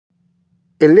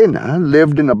Elena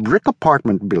lived in a brick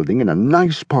apartment building in a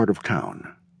nice part of town.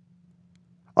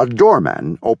 A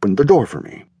doorman opened the door for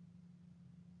me.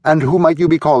 "And who might you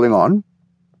be calling on?"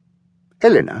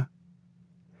 "Elena."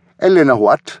 "Elena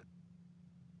what?"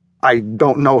 "I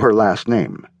don't know her last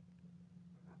name."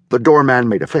 The doorman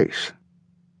made a face.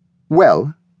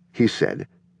 "Well," he said,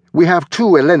 "we have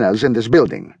 2 Elenas in this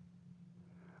building."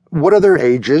 "What are their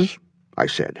ages?" I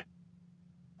said.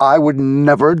 "I would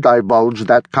never divulge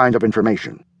that kind of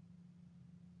information."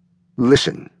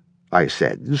 "Listen," I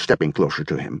said, stepping closer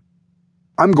to him.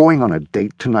 "I'm going on a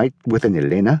date tonight with an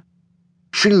Elena.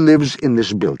 She lives in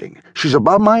this building. She's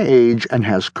about my age and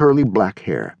has curly black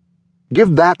hair.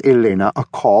 Give that Elena a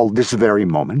call this very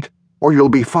moment, or you'll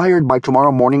be fired by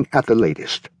tomorrow morning at the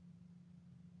latest."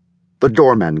 The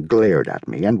doorman glared at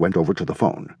me and went over to the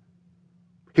phone.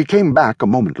 He came back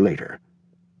a moment later.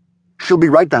 "She'll be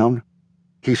right down,"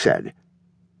 he said.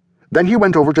 Then he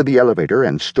went over to the elevator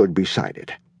and stood beside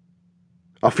it.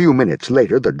 A few minutes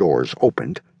later the doors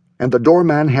opened, and the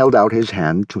doorman held out his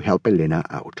hand to help Elena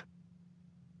out.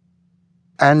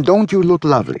 "And don't you look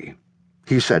lovely?"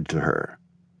 he said to her.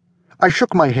 I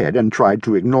shook my head and tried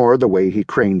to ignore the way he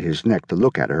craned his neck to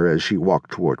look at her as she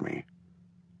walked toward me.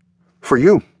 "For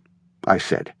you," I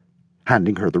said,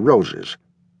 handing her the roses.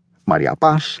 Maria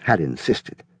Paz had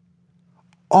insisted.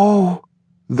 "Oh,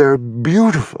 they're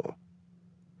beautiful."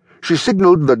 She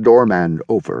signaled the doorman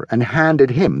over and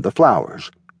handed him the flowers.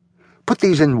 "Put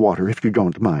these in water if you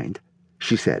don't mind,"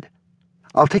 she said.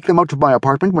 "I'll take them out to my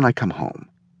apartment when I come home."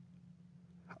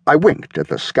 I winked at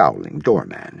the scowling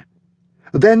doorman.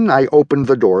 Then I opened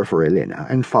the door for Elena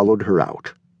and followed her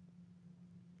out.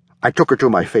 I took her to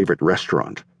my favorite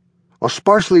restaurant, a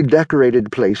sparsely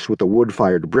decorated place with a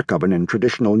wood-fired brick oven and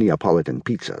traditional Neapolitan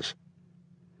pizzas.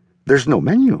 "There's no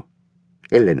menu,"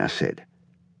 Elena said.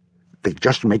 "They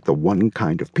just make the one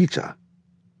kind of pizza."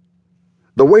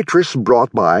 The waitress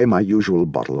brought by my usual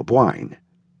bottle of wine.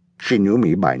 She knew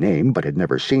me by name but had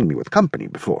never seen me with company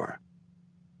before.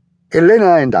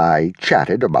 Elena and I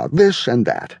chatted about this and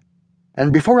that,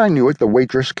 and before I knew it the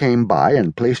waitress came by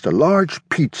and placed a large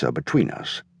pizza between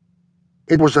us.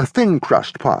 It was a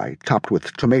thin-crust pie topped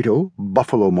with tomato,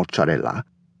 buffalo mozzarella,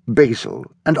 basil,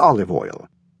 and olive oil.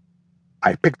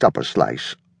 I picked up a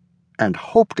slice and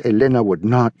hoped Elena would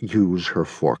not use her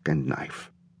fork and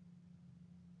knife.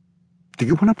 "Do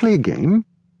you want to play a game?"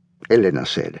 Elena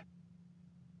said.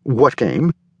 "What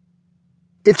game?"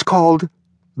 "It's called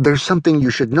There's Something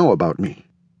You Should Know About Me."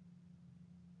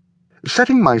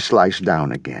 Setting my slice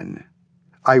down again,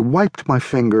 I wiped my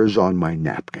fingers on my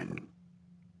napkin.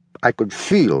 I could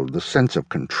feel the sense of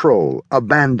control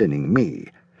abandoning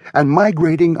me and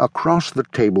migrating across the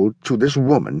table to this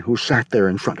woman who sat there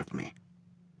in front of me.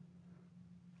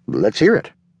 "Let's hear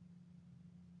it."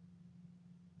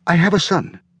 "I have a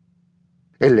son,"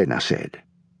 Elena said.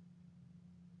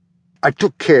 I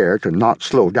took care to not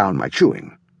slow down my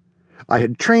chewing. I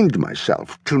had trained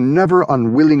myself to never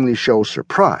unwillingly show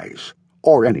surprise,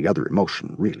 or any other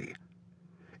emotion, really.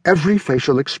 Every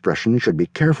facial expression should be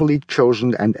carefully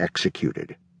chosen and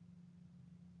executed.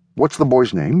 "What's the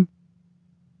boy's name?"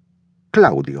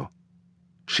 "Claudio,"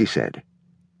 she said.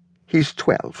 "He's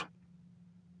 12.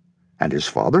 "And his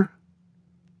father?"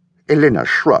 Elena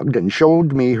shrugged and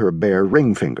showed me her bare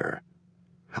ring finger.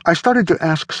 I started to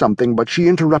ask something, but she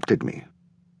interrupted me.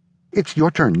 "It's your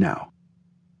turn now."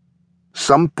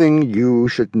 "Something you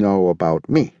should know about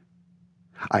me,"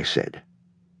 I said.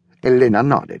 Elena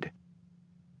nodded.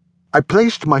 I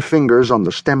placed my fingers on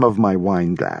the stem of my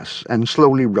wine glass and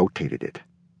slowly rotated it.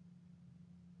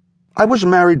 "I was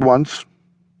married once,"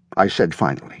 I said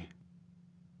finally.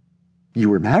 "You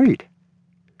were married?"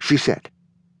 she said.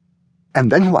 "And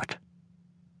then what?"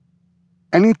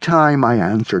 Any time I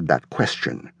answered that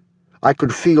question, I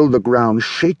could feel the ground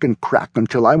shake and crack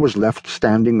until I was left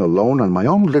standing alone on my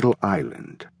own little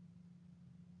island.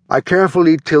 I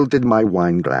carefully tilted my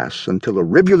wine glass until a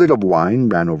rivulet of wine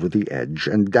ran over the edge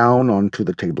and down onto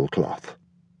the tablecloth.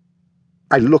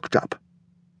 I looked up.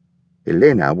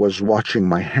 Elena was watching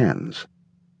my hands.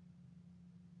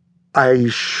 "I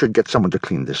should get someone to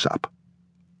clean this up,"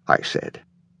 I said.